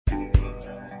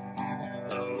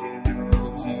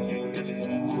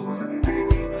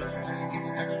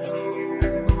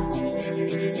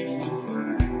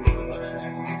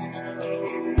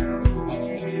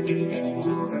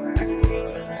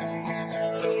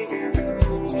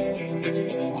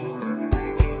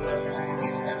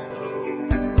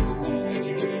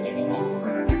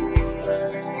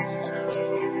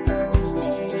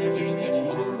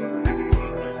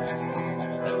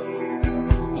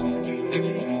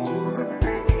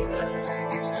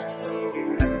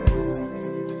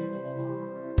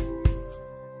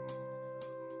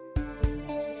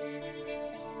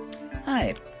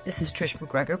This is Trish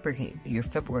MacGregor bringing you your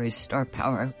February Star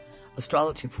Power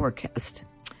astrology forecast.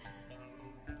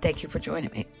 Thank you for joining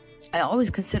me. I always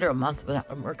consider a month without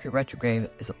a Mercury retrograde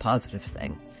as a positive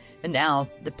thing. And now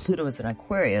that Pluto is in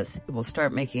Aquarius, it will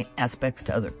start making aspects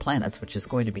to other planets, which is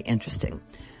going to be interesting.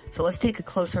 So let's take a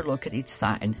closer look at each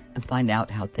sign and find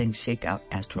out how things shake out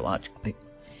astrologically.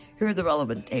 Here are the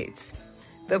relevant dates.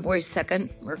 February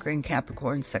 2nd, Mercury in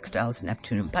Capricorn sextiles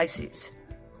Neptune in Pisces.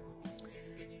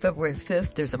 February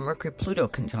 5th, there's a Mercury-Pluto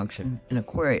conjunction in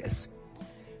Aquarius.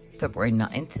 February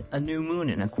 9th, a new moon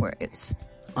in Aquarius.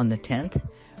 On the 10th,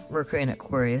 Mercury in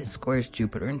Aquarius squares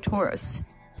Jupiter in Taurus.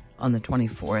 On the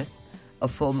 24th, a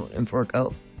full moon in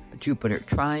Virgo, Jupiter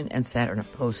trine and Saturn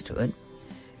opposed to it.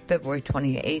 February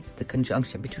 28th, the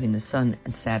conjunction between the Sun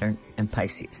and Saturn in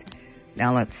Pisces.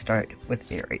 Now let's start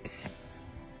with Aries.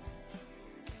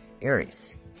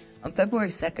 Aries. On February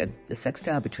 2nd, the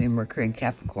sextile between Mercury in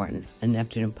Capricorn and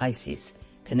Neptune in Pisces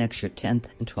connects your 10th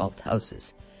and 12th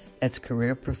houses. That's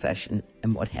career, profession,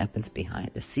 and what happens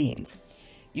behind the scenes.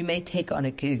 You may take on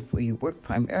a gig where you work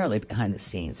primarily behind the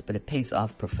scenes, but it pays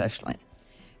off professionally.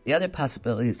 The other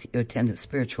possibility is you attend a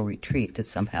spiritual retreat that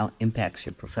somehow impacts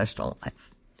your professional life.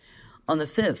 On the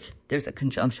 5th, there's a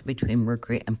conjunction between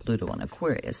Mercury and Pluto in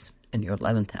Aquarius in your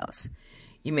 11th house.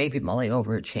 You may be mulling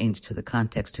over a change to the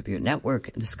context of your network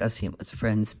and discussing it with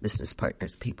friends, business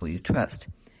partners, people you trust.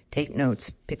 Take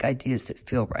notes, pick ideas that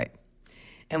feel right.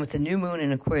 And with the new moon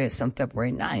in Aquarius on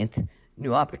February 9th,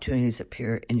 new opportunities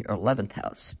appear in your 11th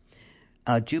house.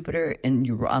 Jupiter and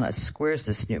Uranus squares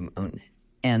this new moon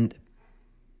and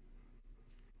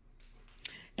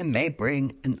may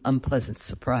bring an unpleasant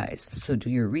surprise. So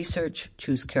do your research,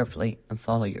 choose carefully, and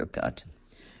follow your gut.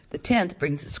 The 10th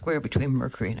brings a square between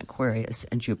Mercury in Aquarius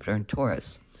and Jupiter in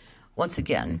Taurus. Once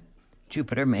again,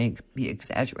 Jupiter may be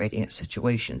exaggerating a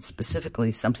situation,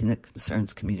 specifically something that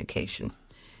concerns communication.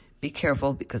 Be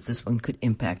careful because this one could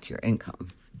impact your income.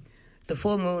 The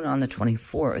full moon on the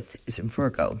 24th is in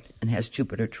Virgo and has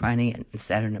Jupiter trining and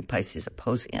Saturn and Pisces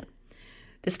opposing it.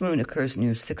 This moon occurs in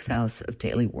your 6th house of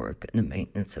daily work and the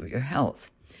maintenance of your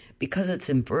health. Because it's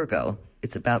in Virgo,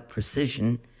 it's about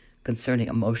precision concerning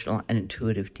emotional and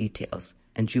intuitive details,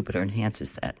 and Jupiter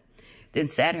enhances that. Then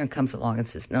Saturn comes along and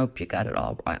says, nope, you got it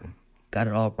all wrong. Got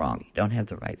it all wrong. You don't have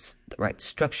the right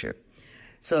structure.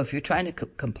 So if you're trying to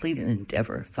complete an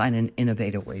endeavor, find an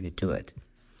innovative way to do it.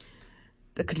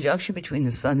 The conjunction between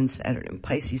the Sun and Saturn in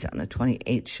Pisces on the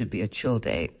 28th should be a chill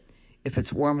day. If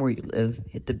it's warm where you live,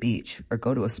 hit the beach or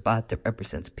go to a spot that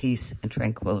represents peace and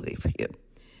tranquility for you.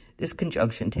 This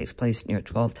conjunction takes place in your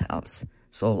 12th house,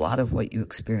 so a lot of what you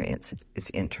experience is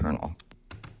internal.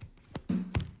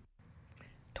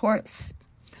 Taurus.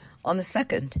 On the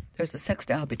 2nd, there's a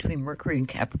sextile between Mercury in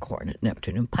Capricorn and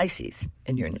Neptune in Pisces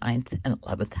in your 9th and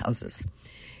 11th houses.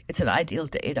 It's an ideal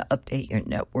day to update your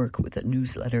network with a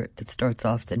newsletter that starts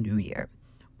off the new year.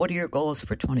 What are your goals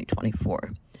for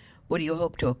 2024? What do you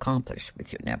hope to accomplish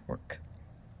with your network?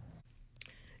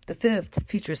 The 5th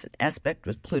features an aspect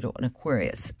with Pluto in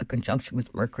Aquarius, a conjunction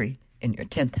with Mercury in your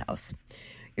 10th house.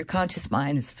 Your conscious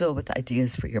mind is filled with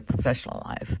ideas for your professional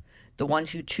life. The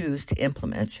ones you choose to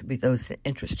implement should be those that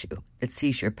interest you, that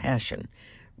seize your passion,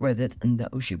 rather than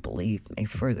those you believe may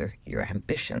further your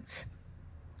ambitions.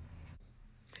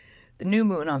 The new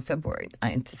moon on February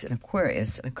 9th is in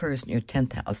Aquarius and occurs in your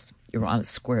 10th house. Uranus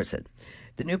squares it.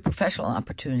 The new professional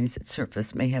opportunities that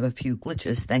surface may have a few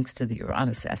glitches thanks to the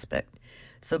Uranus aspect,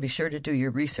 so be sure to do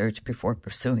your research before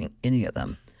pursuing any of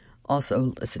them.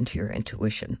 Also, listen to your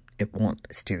intuition. It won't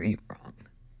steer you wrong.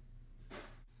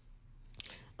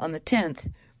 On the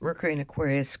 10th, Mercury in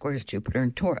Aquarius squares Jupiter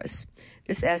in Taurus.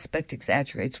 This aspect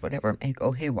exaggerates whatever may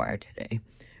go haywire today.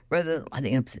 Rather than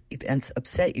letting events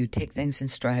upset you, take things in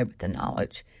stride with the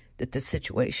knowledge that the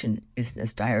situation isn't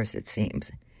as dire as it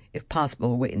seems. If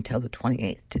possible, wait until the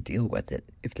 28th to deal with it,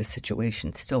 if the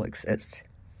situation still exists.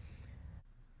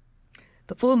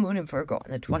 The full moon in Virgo on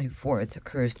the 24th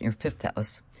occurs in your 5th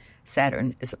house.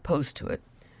 Saturn is opposed to it.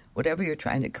 Whatever you're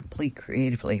trying to complete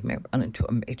creatively may run into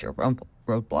a major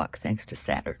roadblock thanks to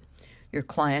Saturn. Your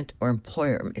client or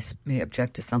employer may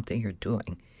object to something you're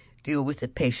doing. Deal with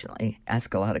it patiently.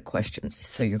 Ask a lot of questions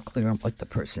so you're clear on what the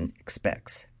person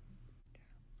expects.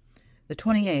 The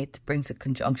 28th brings a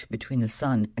conjunction between the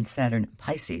Sun and Saturn in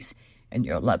Pisces in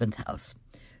your 11th house.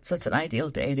 So it's an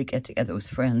ideal day to get together with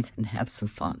friends and have some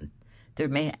fun. There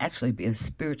may actually be a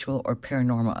spiritual or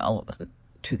paranormal element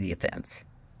to the events.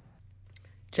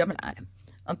 Gemini.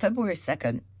 On February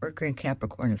 2nd, Mercury in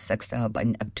Capricorn is sextiled by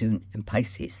Neptune in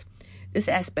Pisces. This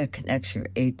aspect connects your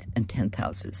 8th and 10th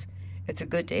houses. It's a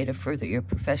good day to further your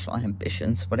professional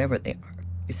ambitions, whatever they are.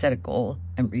 You set a goal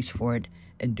and reach for it,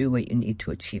 and do what you need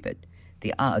to achieve it.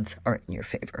 The odds are in your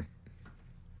favor.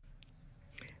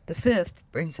 The 5th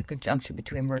brings a conjunction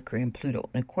between Mercury and Pluto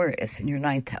in Aquarius in your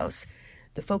 9th house.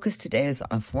 The focus today is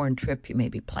on a foreign trip you may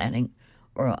be planning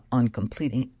or on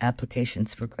completing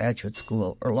applications for graduate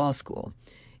school or law school.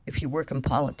 If you work in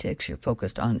politics, you're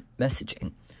focused on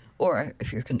messaging. Or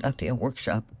if you're conducting a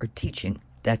workshop or teaching,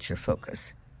 that's your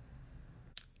focus.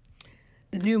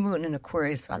 The new moon in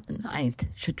Aquarius on the 9th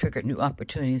should trigger new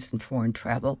opportunities in foreign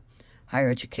travel, higher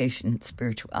education, and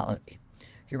spirituality.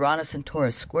 Uranus and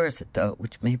Taurus squares it, though,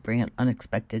 which may bring an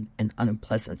unexpected and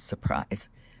unpleasant surprise.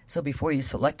 So before you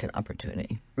select an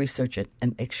opportunity, research it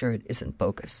and make sure it isn't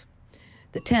bogus.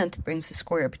 The 10th brings a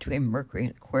square between Mercury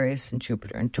in Aquarius and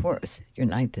Jupiter in Taurus, your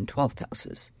 9th and 12th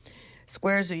houses.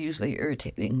 Squares are usually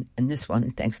irritating, and this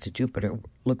one, thanks to Jupiter,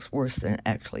 looks worse than it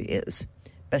actually is.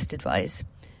 Best advice: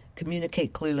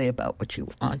 communicate clearly about what you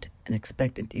want and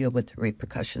expect to deal with the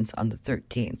repercussions on the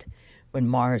 13th, when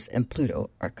Mars and Pluto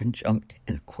are conjunct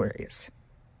in Aquarius.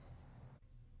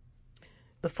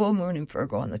 The full moon in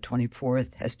Virgo on the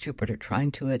 24th has Jupiter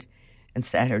trine to it and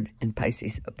Saturn in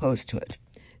Pisces opposed to it.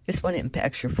 This one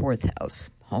impacts your 4th house,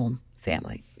 home,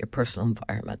 family, your personal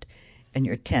environment, and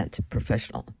your 10th,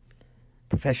 profession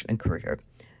and career.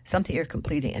 Something you're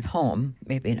completing at home,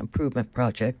 maybe an improvement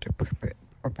project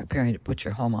or preparing to put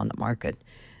your home on the market,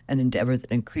 an endeavor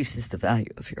that increases the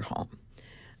value of your home.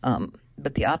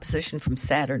 But the opposition from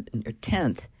Saturn in your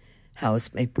 10th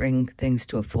house may bring things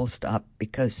to a full stop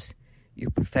because your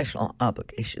professional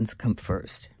obligations come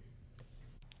first.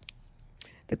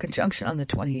 The conjunction on the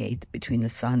 28th between the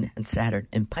Sun and Saturn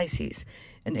in Pisces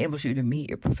enables you to meet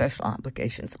your professional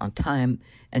obligations on time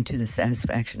and to the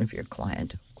satisfaction of your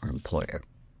client or employer.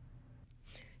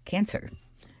 Cancer.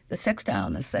 The sextile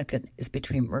on the 2nd is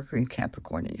between Mercury and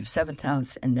Capricorn in your 7th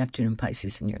house and Neptune and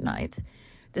Pisces in your 9th.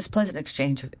 This pleasant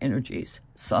exchange of energies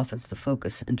softens the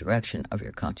focus and direction of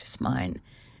your conscious mind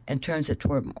and turns it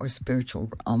toward more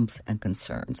spiritual realms and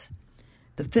concerns.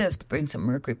 The 5th brings a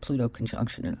Mercury-Pluto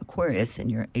conjunction in Aquarius in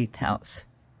your 8th house.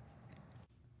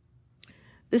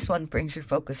 This one brings your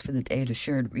focus for the day to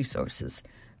shared resources,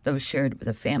 those shared with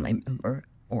a family member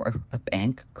or a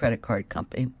bank, credit card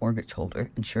company, mortgage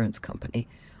holder, insurance company,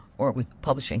 or with a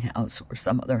publishing house or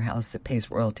some other house that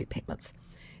pays royalty payments.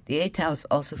 The 8th house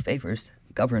also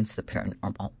governs the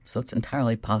paranormal, so it's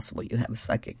entirely possible you have a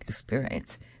psychic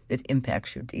experience that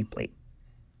impacts you deeply.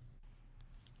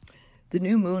 The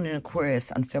new moon in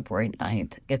Aquarius on February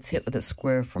 9th gets hit with a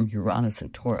square from Uranus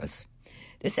and Taurus.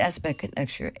 This aspect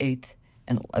connects your 8th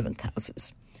and 11th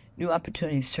houses. New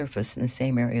opportunities surface in the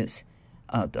same areas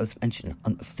those mentioned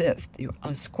on the 5th. The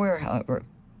Uranus square, however,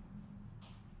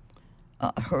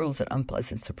 hurls an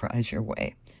unpleasant surprise your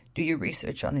way. Do your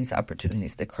research on these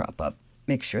opportunities that crop up.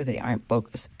 Make sure they aren't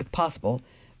bogus. If possible,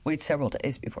 wait several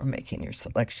days before making your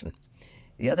selection.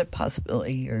 The other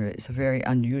possibility here is a very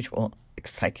unusual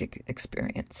psychic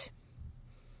experience.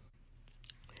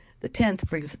 The 10th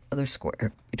brings another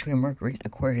square between Mercury and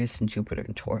Aquarius and Jupiter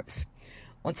and Taurus.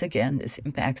 Once again, this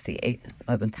impacts the 8th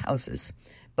and 11th houses,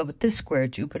 but with this square,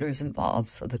 Jupiter is involved,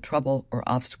 so the trouble or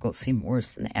obstacles seem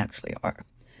worse than they actually are.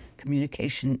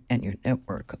 Communication and your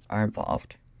network are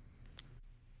involved.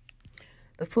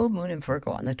 The full moon in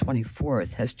Virgo on the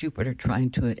 24th has Jupiter trine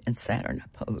to it and Saturn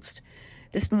opposed.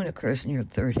 This moon occurs in your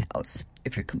 3rd house.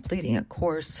 If you're completing a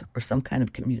course or some kind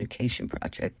of communication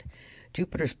project,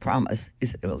 Jupiter's promise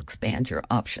is that it will expand your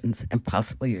options and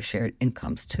possibly your shared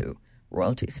incomes too,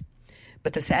 royalties.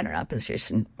 But the Saturn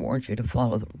opposition warns you to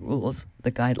follow the rules,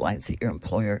 the guidelines that your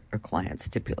employer or client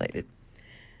stipulated.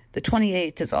 The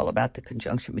 28th is all about the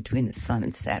conjunction between the Sun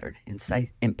and Saturn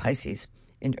in Pisces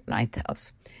in your 9th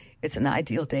house. It's an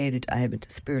ideal day to dive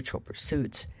into spiritual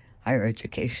pursuits, higher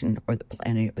education, or the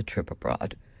planning of a trip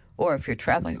abroad. Or if you're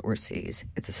traveling overseas,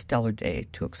 it's a stellar day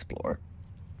to explore.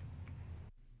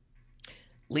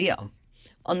 Leo.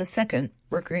 On the 2nd,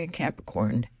 Mercury in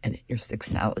Capricorn and in your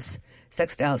 6th house,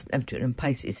 sextiles Neptune and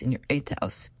Pisces in your 8th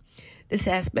house. This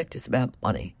aspect is about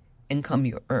money, income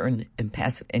you earn, and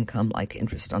passive income like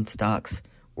interest on stocks,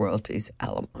 royalties,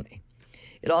 alimony.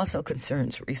 It also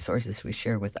concerns resources we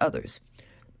share with others,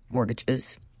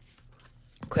 mortgages,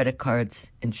 credit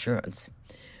cards, insurance.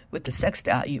 With the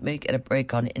sextile, you may get a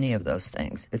break on any of those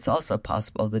things. It's also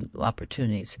possible that new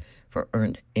opportunities for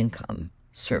earned income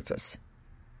surface.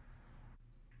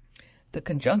 The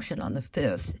conjunction on the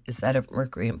 5th is that of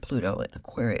Mercury and Pluto in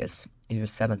Aquarius in your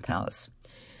 7th house.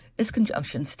 This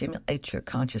conjunction stimulates your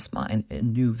conscious mind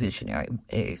in new visionary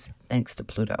ways, thanks to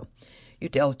Pluto. You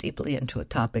delve deeply into a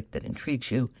topic that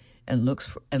intrigues you and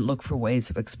look for ways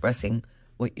of expressing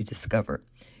what you discover.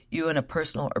 You and a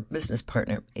personal or business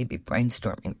partner may be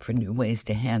brainstorming for new ways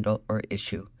to handle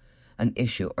an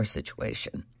issue or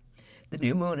situation. The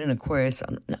new moon in Aquarius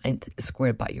on the 9th is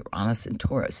squared by Uranus and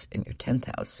Taurus in your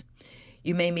 10th house.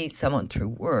 You may meet someone through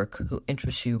work who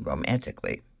interests you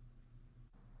romantically,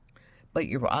 but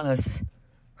Uranus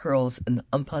hurls an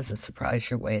unpleasant surprise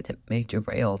your way that may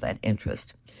derail that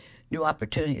interest. New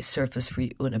opportunities surface for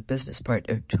you and a business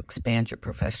partner to expand your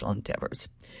professional endeavors.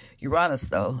 Uranus,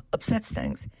 though, upsets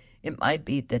things. It might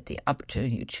be that the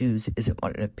opportunity you choose isn't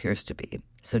what it appears to be,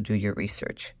 so do your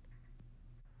research.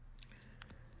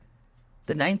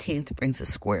 The 19th brings a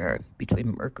square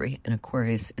between Mercury in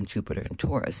Aquarius and Jupiter in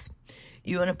Taurus.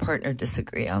 You and a partner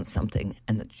disagree on something,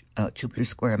 and the Jupiter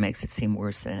square makes it seem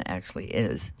worse than it actually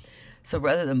is. So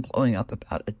rather than blowing up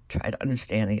about it, try to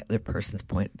understand the other person's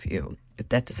point of view. If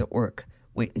that doesn't work,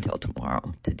 wait until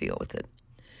tomorrow to deal with it.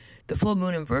 The full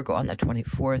moon in Virgo on the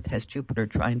 24th has Jupiter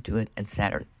trine to it and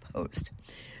Saturn opposed.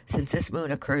 Since this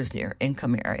moon occurs near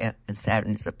income area and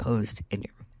Saturn is opposed in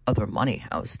your other money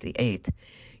house, the 8th,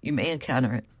 you may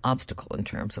encounter an obstacle in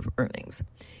terms of earnings.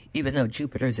 Even though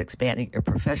Jupiter is expanding your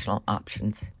professional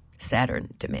options,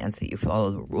 Saturn demands that you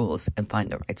follow the rules and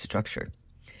find the right structure.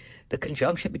 The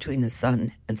conjunction between the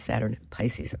Sun and Saturn in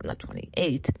Pisces on the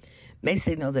 28th may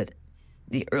signal that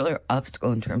the earlier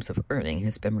obstacle in terms of earning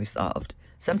has been resolved.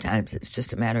 Sometimes it's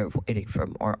just a matter of waiting for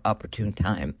a more opportune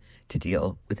time to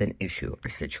deal with an issue or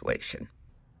situation.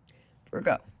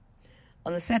 Virgo.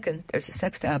 On the 2nd, there's a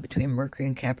sextile between Mercury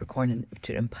and Capricorn and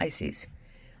Neptune and Pisces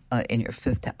in your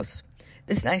 5th house.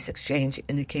 This nice exchange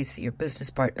indicates that your business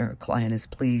partner or client is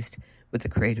pleased with the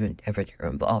creative endeavor you're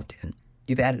involved in.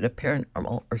 You've added a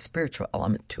paranormal or spiritual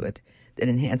element to it that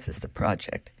enhances the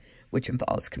project, which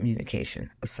involves communication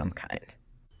of some kind.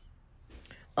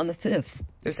 On the 5th,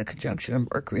 there's a conjunction of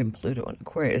Mercury and Pluto in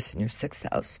Aquarius in your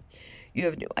 6th house. You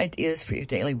have new ideas for your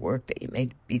daily work that you may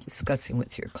be discussing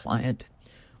with your client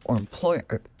or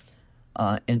employer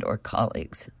and or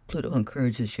colleagues. Pluto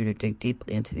encourages you to dig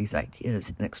deeply into these ideas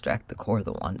and extract the core of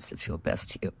the ones that feel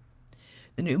best to you.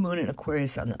 The new moon in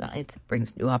Aquarius on the 9th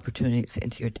brings new opportunities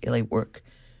into your daily work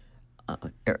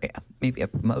area. Maybe a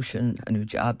promotion, a new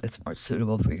job that's more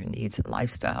suitable for your needs and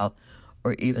lifestyle,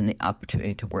 or even the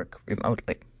opportunity to work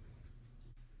remotely.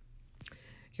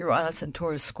 Uranus and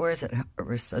Taurus squares it,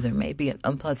 however, so there may be an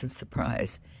unpleasant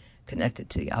surprise connected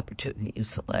to the opportunity you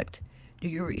select. Do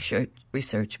your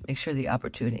research, make sure the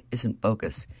opportunity isn't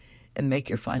bogus, and make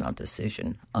your final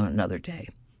decision on another day.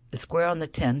 The square on the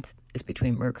 10th is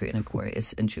between Mercury in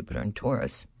Aquarius and Jupiter in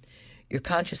Taurus. Your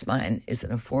conscious mind is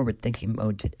in a forward-thinking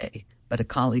mode today, but a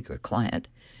colleague or client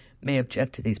may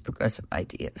object to these progressive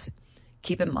ideas.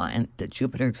 Keep in mind that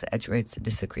Jupiter exaggerates the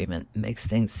disagreement and makes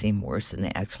things seem worse than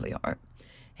they actually are.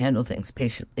 Handle things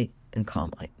patiently and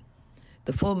calmly.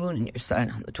 The full moon in your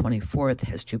sign on the 24th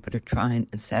has Jupiter trine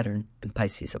and Saturn and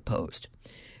Pisces opposed.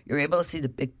 You're able to see the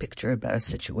big picture about a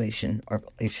situation or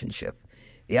relationship.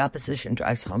 The opposition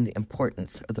drives home the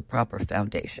importance of the proper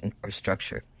foundation or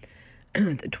structure.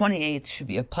 The 28th should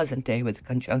be a pleasant day with a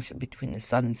conjunction between the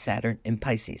Sun and Saturn in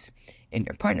Pisces in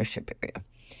your partnership area.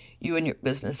 You and your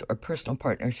business or personal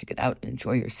partner should get out and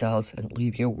enjoy yourselves and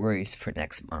leave your worries for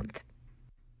next month.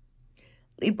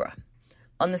 Libra.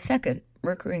 On the 2nd,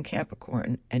 Mercury in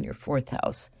Capricorn and your 4th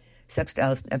house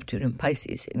sextiles Neptune and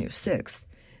Pisces in your 6th.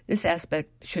 This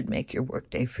aspect should make your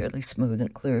workday fairly smooth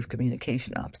and clear of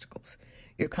communication obstacles.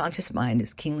 Your conscious mind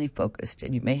is keenly focused,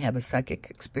 and you may have a psychic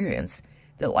experience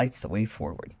that lights the way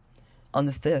forward. On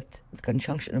the 5th, the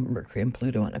conjunction of Mercury and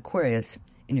Pluto in Aquarius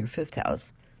in your 5th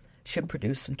house should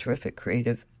produce some terrific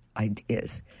creative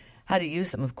ideas. How to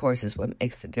use them, of course, is what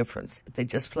makes the difference. If they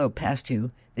just flow past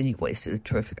you, then you've wasted a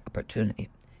terrific opportunity.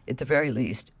 At the very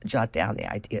least, jot down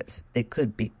the ideas. They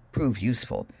could prove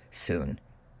useful soon.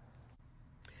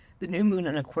 The new moon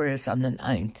in Aquarius on the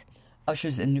 9th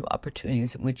ushers in new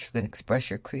opportunities in which you can express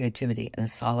your creativity in a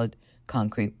solid,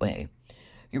 concrete way.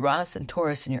 Uranus and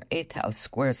Taurus in your 8th house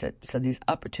squares it, so these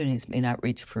opportunities may not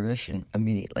reach fruition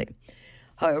immediately.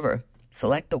 However,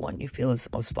 select the one you feel is the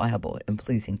most viable and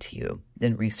pleasing to you,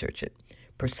 then research it.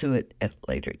 Pursue it at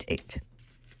a later date.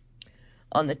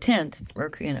 On the 10th,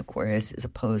 Mercury in Aquarius is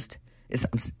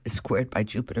squared by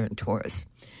Jupiter and Taurus.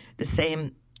 The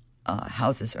same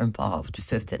houses are involved,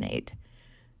 5th and 8th.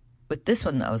 With this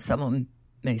one, though, someone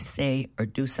may say or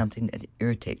do something that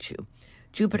irritates you.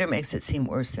 Jupiter makes it seem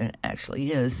worse than it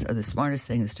actually is, so the smartest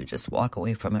thing is to just walk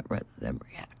away from it rather than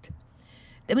react.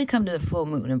 Then we come to the full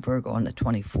moon in Virgo on the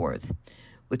 24th,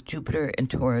 with Jupiter and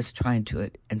Taurus trine to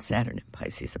it and Saturn and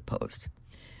Pisces opposed.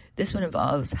 This one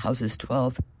involves houses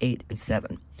 12, 8, and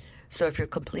 7. So if you're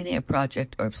completing a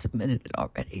project or have submitted it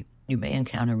already, You may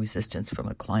encounter resistance from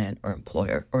a client or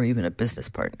employer or even a business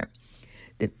partner.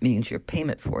 That means your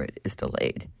payment for it is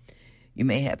delayed. You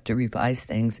may have to revise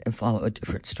things and follow a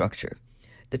different structure.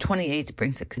 The 28th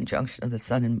brings a conjunction of the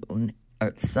Sun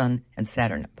and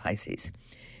Saturn in Pisces.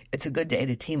 It's a good day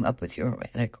to team up with your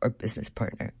romantic or business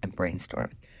partner and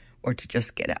brainstorm, or to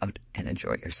just get out and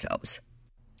enjoy yourselves.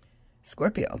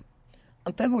 Scorpio.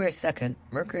 On February 2nd,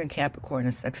 Mercury in Capricorn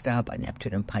is sextile by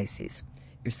Neptune in Pisces,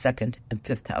 your 2nd and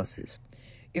 5th houses.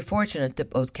 You're fortunate that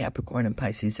both Capricorn and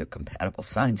Pisces are compatible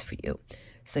signs for you,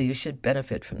 so you should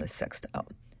benefit from this sextile.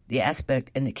 The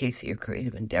aspect indicates that your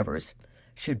creative endeavors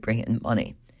should bring in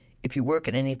money. If you work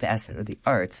in any facet of the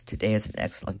arts, today is an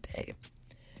excellent day.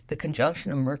 The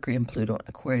conjunction of Mercury and Pluto in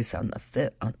Aquarius on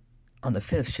the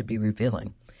 5th should be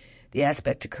revealing. The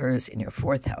aspect occurs in your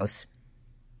 4th house,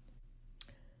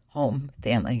 home,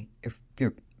 family,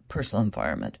 your personal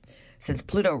environment. Since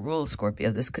Pluto rules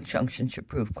Scorpio, this conjunction should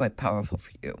prove quite powerful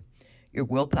for you. Your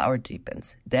willpower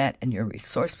deepens. That and your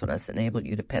resourcefulness enable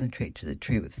you to penetrate to the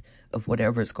truth of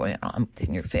whatever is going on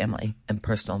within your family and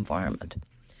personal environment.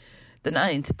 The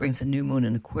 9th brings a new moon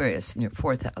in Aquarius in your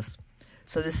 4th house.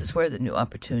 So this is where the new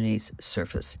opportunities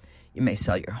surface. You may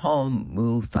sell your home,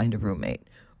 move, find a roommate,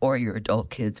 or your adult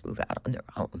kids move out on their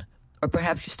own. Or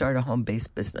perhaps you start a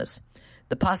home-based business.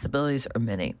 The possibilities are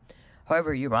many.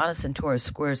 However, Uranus and Taurus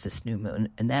squares this new moon,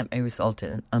 and that may result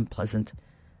in an unpleasant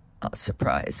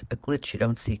surprise, a glitch you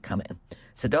don't see coming.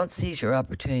 So don't seize your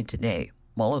opportunity today.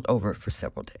 Mull it over for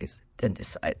several days, then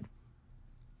decide.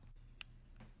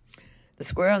 The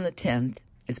square on the 10th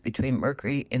is between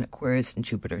Mercury in Aquarius and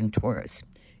Jupiter in Taurus,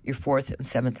 your 4th and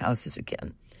 7th houses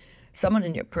again. Someone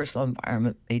in your personal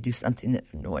environment may do something that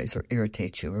annoys or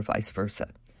irritates you, or vice versa.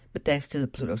 But thanks to the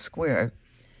Pluto square,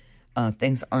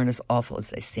 things aren't as awful as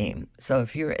they seem. So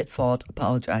if you're at fault,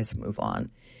 apologize and move on.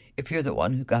 If you're the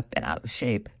one who got bent out of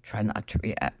shape, try not to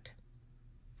react.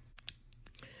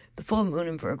 The full moon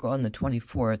in Virgo on the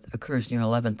 24th occurs in your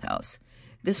 11th house.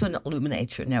 This one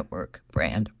illuminates your network,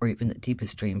 brand, or even the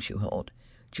deepest dreams you hold.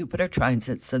 Jupiter trines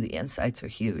it, so the insights are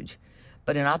huge.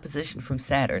 But an opposition from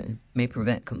Saturn may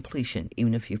prevent completion,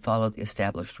 even if you follow the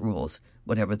established rules,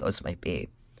 whatever those might be.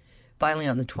 Finally,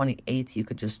 on the 28th, you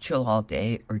could just chill all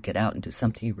day or get out and do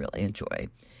something you really enjoy.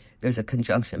 There's a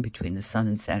conjunction between the Sun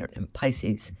and Saturn in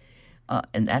Pisces,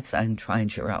 and that sign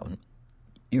trines your own.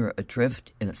 You're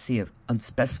adrift in a sea of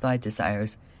unspecified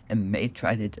desires and may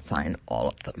try to define all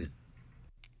of them.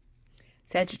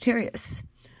 Sagittarius.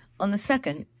 On the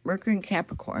 2nd, Mercury in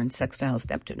Capricorn sextiles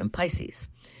Neptune in Pisces.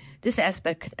 This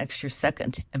aspect connects your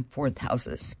 2nd and 4th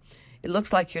houses. It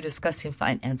looks like you're discussing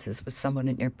finances with someone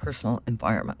in your personal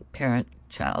environment, parent,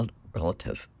 child,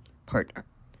 relative, partner.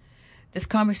 This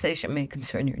conversation may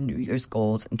concern your New Year's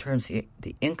goals in terms of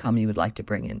the income you would like to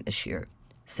bring in this year.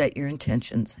 Set your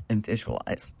intentions and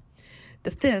visualize.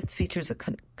 The 5th features a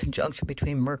conjunction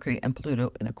between Mercury and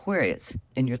Pluto in Aquarius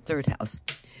in your 3rd house.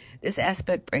 This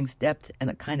aspect brings depth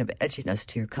and a kind of edginess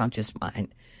to your conscious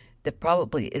mind that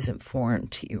probably isn't foreign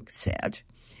to you, Sag,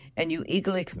 and you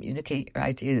eagerly communicate your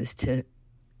ideas to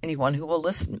anyone who will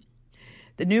listen.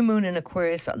 The new moon in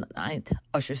Aquarius on the 9th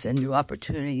ushers in new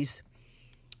opportunities,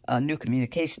 new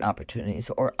communication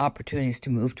opportunities, or opportunities to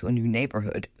move to a new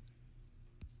neighborhood.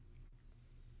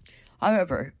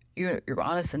 However,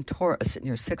 Uranus and Taurus in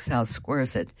your 6th house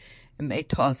squares it and may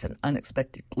toss an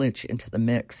unexpected glitch into the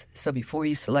mix. So before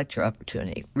you select your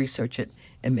opportunity, research it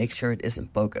and make sure it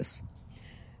isn't bogus.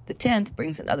 The 10th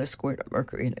brings another square to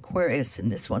Mercury in Aquarius,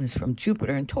 and this one is from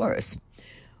Jupiter in Taurus.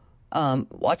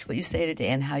 Watch what you say today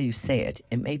and how you say it.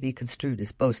 It may be construed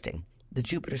as boasting. The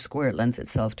Jupiter square lends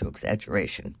itself to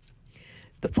exaggeration.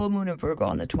 The full moon in Virgo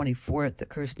on the 24th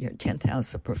occurs in your 10th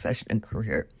house of profession and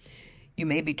career. You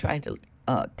may be trying to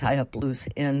tie up loose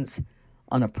ends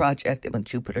on a project, and with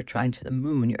Jupiter trine to the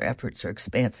moon, your efforts are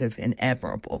expansive and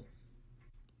admirable.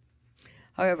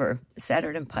 However,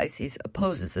 Saturn in Pisces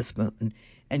opposes this moon,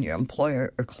 and your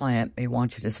employer or client may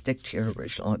want you to stick to your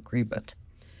original agreement.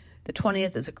 The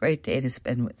 20th is a great day to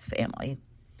spend with family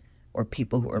or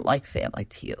people who are like family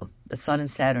to you. The Sun and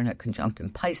Saturn are conjunct in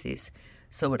Pisces,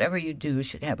 so whatever you do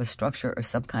should have a structure or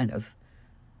some kind of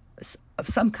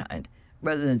some kind,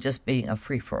 rather than just being a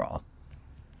free-for-all.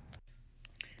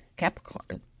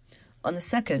 Capricorn. On the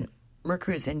 2nd,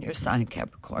 Mercury is in your sign,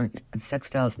 Capricorn, and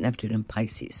sextiles Neptune in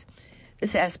Pisces.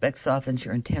 This aspect softens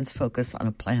your intense focus on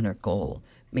a plan or goal,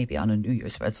 maybe on a New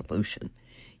Year's resolution.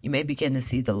 You may begin to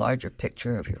see the larger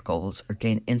picture of your goals or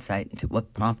gain insight into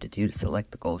what prompted you to select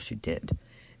the goals you did.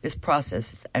 This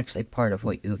process is actually part of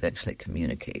what you eventually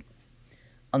communicate.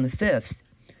 On the 5th,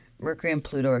 Mercury and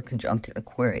Pluto are conjunct in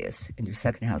Aquarius in your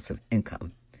 2nd house of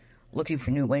income. Looking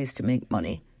for new ways to make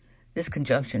money, This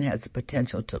conjunction has the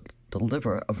potential to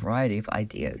deliver a variety of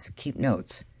ideas. Keep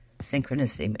notes.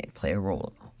 Synchronicity may play a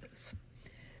role in all this.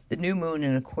 The new moon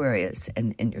in Aquarius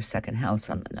and in your second house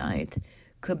on the 9th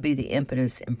could be the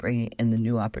impetus in bringing in the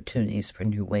new opportunities for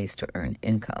new ways to earn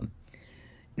income.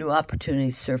 New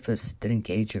opportunities surface that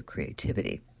engage your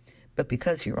creativity. But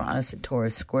because Uranus and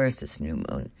Taurus squares this new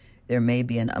moon, there may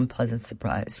be an unpleasant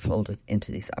surprise folded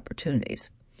into these opportunities.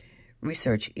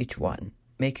 Research each one.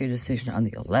 Make your decision on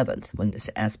the 11th when this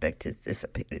aspect is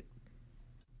dissipated.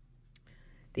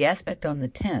 The aspect on the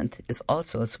 10th is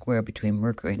also a square between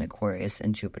Mercury in Aquarius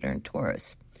and Jupiter in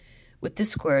Taurus. With this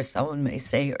square, someone may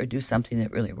say or do something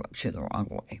that really rubs you the wrong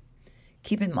way.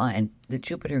 Keep in mind that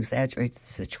Jupiter exaggerates the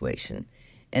situation,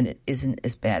 and it isn't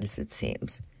as bad as it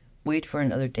seems. Wait for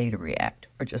another day to react,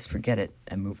 or just forget it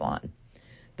and move on.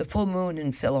 The full moon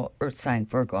in fellow Earth sign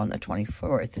Virgo on the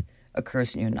 24th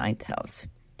occurs in your 9th house.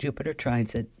 Jupiter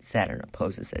trines it, Saturn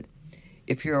opposes it.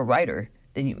 If you're a writer,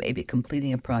 then you may be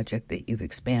completing a project that you've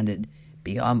expanded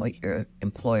beyond what your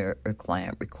employer or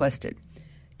client requested.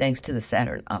 Thanks to the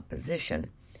Saturn opposition,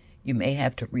 you may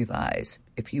have to revise.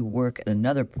 If you work in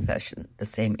another profession, the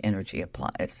same energy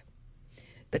applies.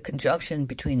 The conjunction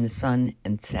between the Sun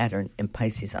and Saturn in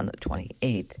Pisces on the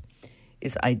 28th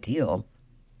is ideal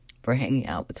for hanging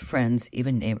out with friends,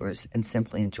 even neighbors, and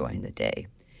simply enjoying the day.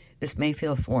 This may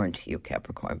feel foreign to you,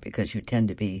 Capricorn, because you tend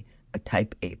to be a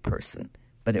type A person,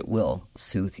 but it will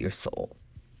soothe your soul.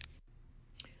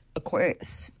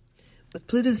 Aquarius. With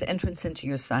Pluto's entrance into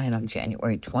your sign on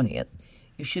January 20th,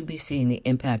 you should be seeing the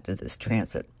impact of this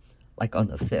transit, like on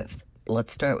the 5th. But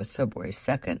let's start with February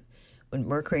 2nd, when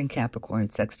Mercury in Capricorn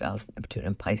sextiles Neptune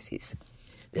in Pisces.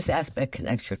 This aspect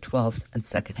connects your 12th and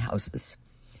 2nd houses.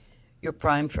 You're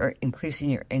primed for increasing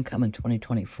your income in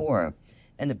 2024,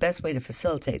 and the best way to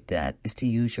facilitate that is to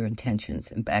use your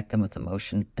intentions and back them with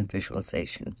emotion and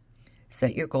visualization.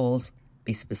 Set your goals,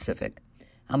 be specific.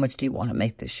 How much do you want to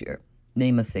make this year?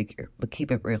 Name a figure, but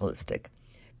keep it realistic.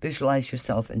 Visualize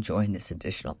yourself enjoying this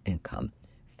additional income.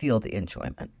 Feel the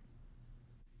enjoyment.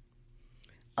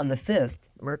 On the 5th,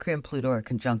 Mercury and Pluto are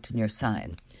conjunct in your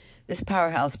sign. This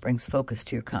powerhouse brings focus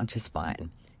to your conscious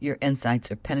mind. Your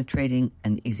insights are penetrating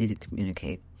and easy to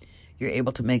communicate. You're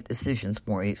able to make decisions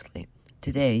more easily.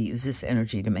 Today, use this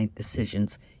energy to make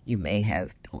decisions you may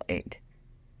have delayed.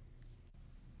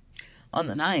 On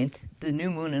the 9th, the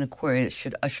new moon in Aquarius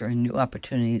should usher in new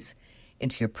opportunities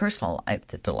into your personal life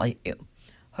that delight you.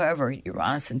 However,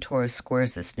 Uranus and Taurus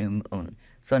squares this new moon,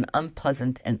 so an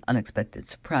unpleasant and unexpected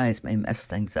surprise may mess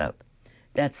things up.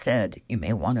 That said, you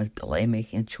may want to delay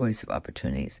making a choice of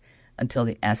opportunities until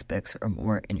the aspects are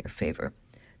more in your favor.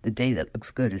 The day that looks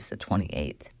good is the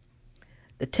 28th.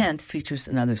 The 10th features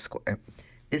another square.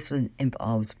 This one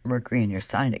involves Mercury in your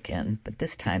sign again, but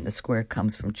this time the square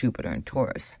comes from Jupiter in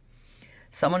Taurus.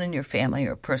 Someone in your family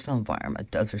or personal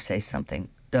environment does or says something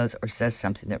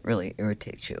that really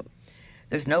irritates you.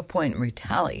 There's no point in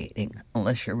retaliating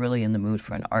unless you're really in the mood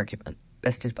for an argument.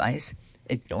 Best advice?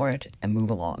 Ignore it and move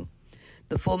along.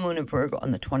 The full moon in Virgo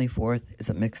on the 24th is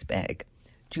a mixed bag.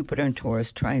 Jupiter in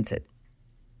Taurus trines it.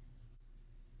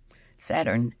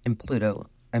 Saturn in Pluto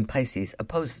and Pisces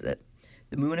opposes it.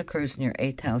 The moon occurs in your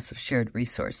 8th house of shared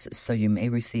resources, so you may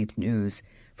receive news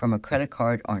from a credit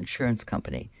card or insurance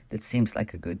company that seems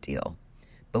like a good deal.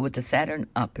 But with the Saturn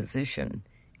opposition,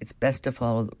 it's best to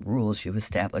follow the rules you've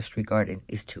established regarding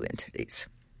these two entities.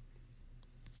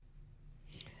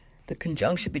 The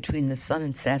conjunction between the Sun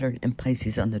and Saturn in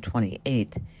Pisces on the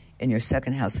 28th in your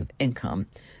 2nd house of income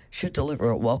should deliver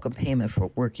a welcome payment for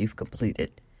work you've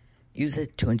completed. Use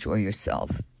it to enjoy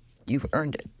yourself. You've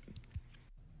earned it.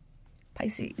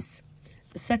 Pisces.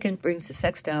 The 2nd brings the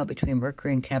sextile between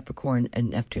Mercury in Capricorn and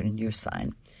Neptune in your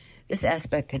sign. This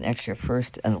aspect connects your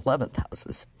 1st and 11th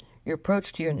houses. Your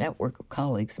approach to your network of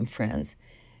colleagues and friends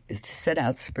is to set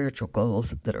out spiritual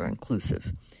goals that are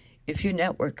inclusive. If your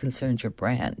network concerns your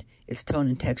brand, its tone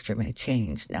and texture may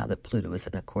change now that Pluto is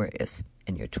in Aquarius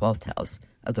in your 12th house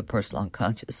of the personal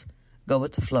unconscious. Go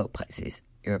with the flow, Pisces.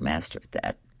 You're a master at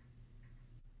that.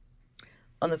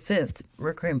 On the 5th,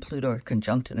 Mercury and Pluto are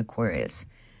conjunct in Aquarius,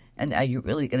 and now you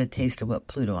really get a taste of what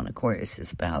Pluto in Aquarius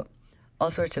is about. All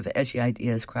sorts of edgy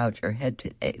ideas crowd your head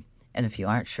today, and if you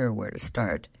aren't sure where to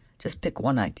start, just pick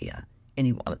one idea,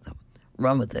 any one of them.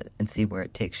 Run with it and see where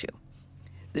it takes you.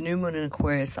 The new moon in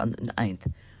Aquarius on the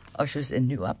 9th ushers in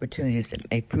new opportunities that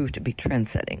may prove to be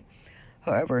trend-setting.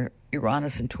 However,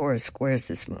 Uranus and Taurus squares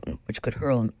this moon, which could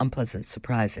hurl an unpleasant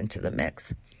surprise into the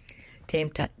mix.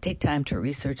 Take time to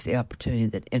research the opportunity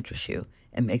that interests you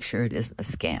and make sure it isn't a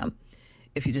scam.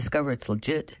 If you discover it's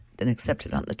legit, then accept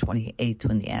it on the 28th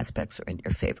when the aspects are in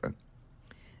your favor.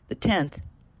 The 10th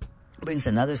brings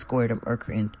another square to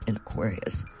Mercury in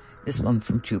Aquarius, this one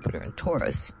from Jupiter in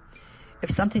Taurus.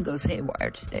 If something goes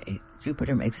haywire today,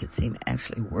 Jupiter makes it seem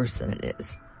actually worse than it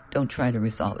is. Don't try to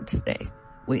resolve it today.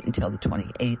 Wait until the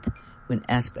 28th, when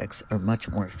aspects are much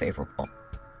more favorable.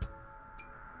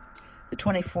 The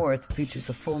 24th features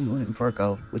a full moon in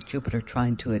Virgo, with Jupiter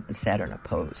trine to it and Saturn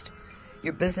opposed.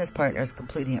 Your business partner is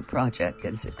completing a project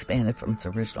that is expanded from its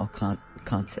original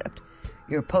concept.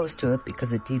 You're opposed to it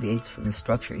because it deviates from the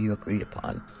structure you agreed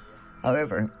upon.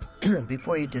 However,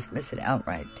 before you dismiss it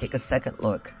outright, take a second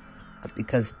look,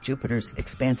 because Jupiter's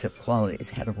expansive qualities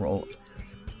had a role in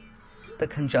this. The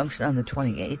conjunction on the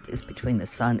 28th is between the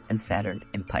Sun and Saturn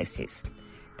in Pisces.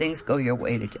 Things go your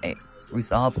way today.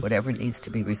 Resolve whatever needs to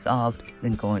be resolved,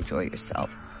 then go enjoy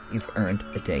yourself. You've earned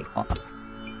a day off.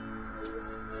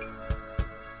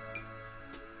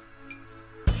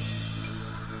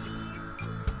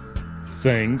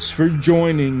 Thanks for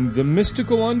joining the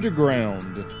Mystical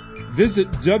Underground. Visit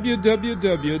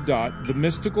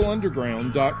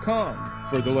www.themysticalunderground.com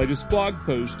for the latest blog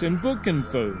post and book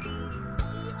info.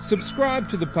 Subscribe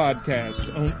to the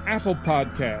podcast on Apple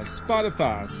Podcasts,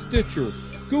 Spotify, Stitcher,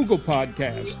 Google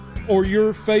Podcasts, or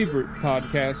your favorite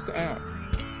podcast app.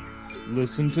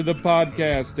 Listen to the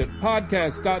podcast at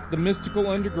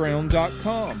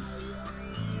podcast.themysticalunderground.com.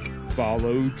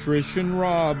 Follow Trish and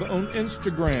Rob on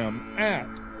Instagram at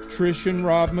Trish and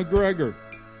Rob MacGregor.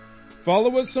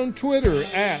 Follow us on Twitter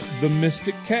at The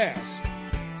Mystic Cast.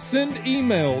 Send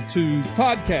email to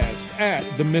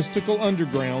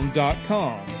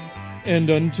podcast@themysticalunderground.com. And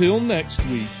until next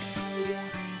week,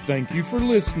 thank you for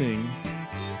listening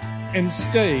and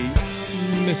stay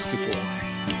mystical.